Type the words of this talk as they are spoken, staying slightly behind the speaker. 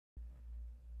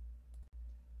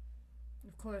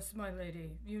course, my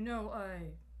lady, you know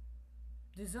I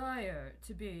desire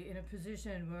to be in a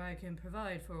position where I can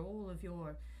provide for all of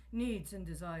your needs and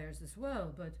desires as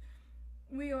well, but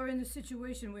we are in the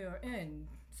situation we are in.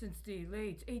 Since the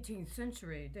late 18th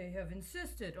century, they have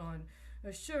insisted on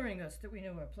assuring us that we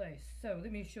know our place. So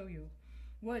let me show you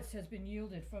what has been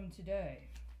yielded from today.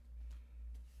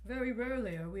 Very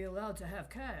rarely are we allowed to have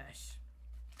cash,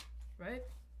 right?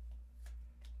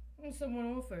 When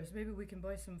someone offers, maybe we can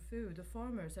buy some food. The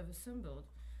farmers have assembled,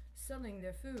 selling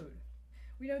their food.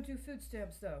 We don't do food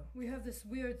stamps, though. We have this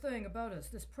weird thing about us,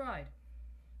 this pride.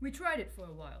 We tried it for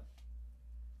a while,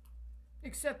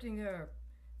 accepting their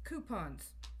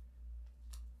coupons.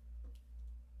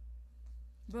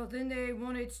 But then they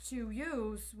wanted to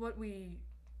use what we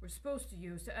were supposed to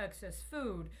use to access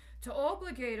food to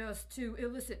obligate us to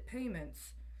illicit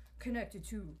payments connected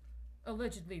to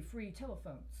allegedly free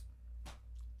telephones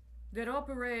that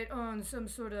operate on some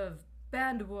sort of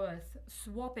bandwidth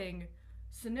swapping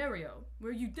scenario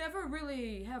where you never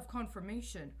really have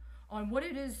confirmation on what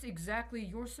it is exactly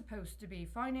you're supposed to be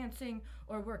financing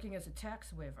or working as a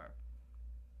tax waiver.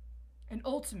 And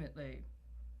ultimately,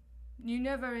 you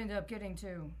never end up getting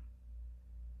to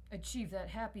achieve that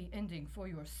happy ending for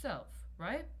yourself,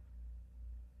 right?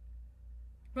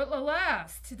 But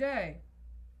alas, today,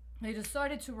 they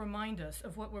decided to remind us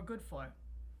of what we're good for.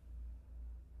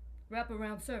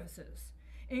 Wraparound services,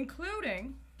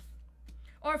 including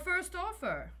our first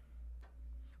offer.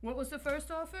 What was the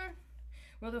first offer?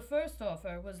 Well, the first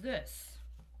offer was this.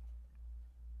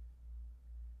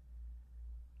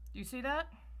 Do you see that?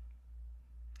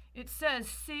 It says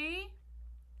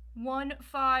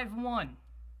C151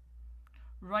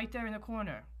 right there in the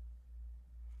corner.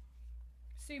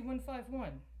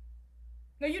 C151.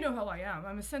 Now, you know how I am.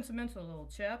 I'm a sentimental little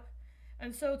chap.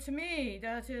 And so to me,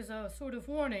 that is a sort of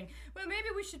warning. Well, maybe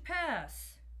we should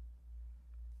pass.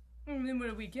 And then what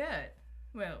do we get?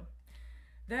 Well,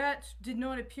 that did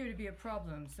not appear to be a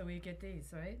problem, so we get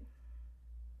these, right?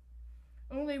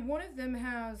 Only one of them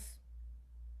has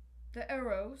the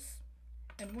arrows,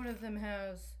 and one of them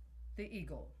has the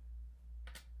eagle.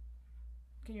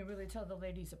 Can you really tell the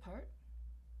ladies apart?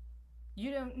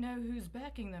 You don't know who's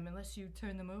backing them unless you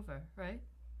turn them over, right?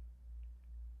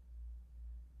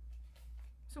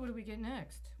 So what do we get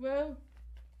next? Well,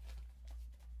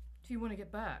 do you want to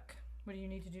get back? What do you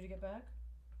need to do to get back?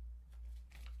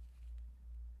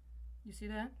 You see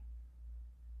that?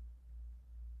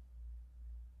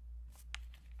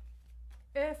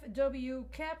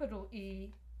 FW capital E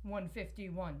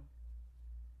 151.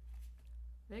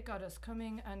 They got us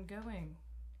coming and going.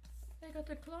 They got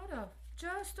the clutter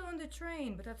just on the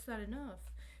train, but that's not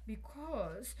enough.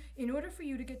 Because in order for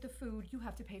you to get the food, you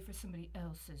have to pay for somebody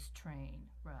else's train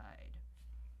ride.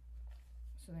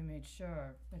 So they made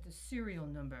sure that the serial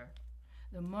number,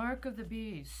 the mark of the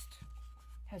beast,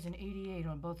 has an 88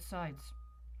 on both sides.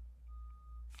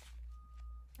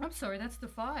 I'm sorry, that's the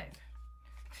 5.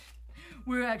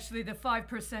 We're actually the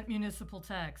 5% municipal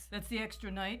tax. That's the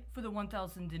extra night for the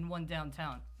 1001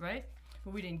 downtown, right?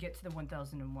 But we didn't get to the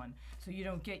 1001, so you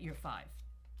don't get your 5.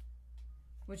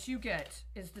 What you get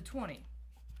is the 20.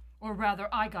 Or rather,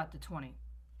 I got the 20.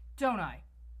 Don't I?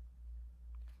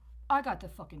 I got the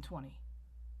fucking 20.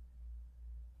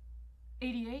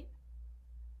 88?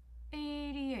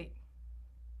 88.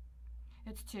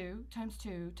 It's 2 times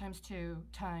 2 times 2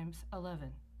 times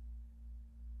 11.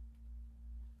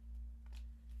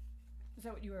 Is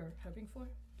that what you were hoping for?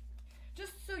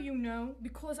 Just so you know,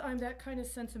 because I'm that kind of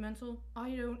sentimental,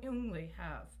 I don't only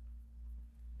have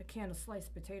a can of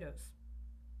sliced potatoes.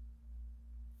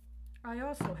 I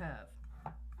also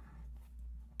have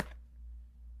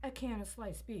a can of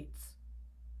sliced beets.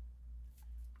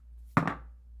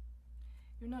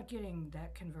 You're not getting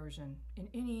that conversion in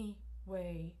any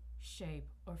way, shape,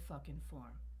 or fucking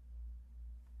form.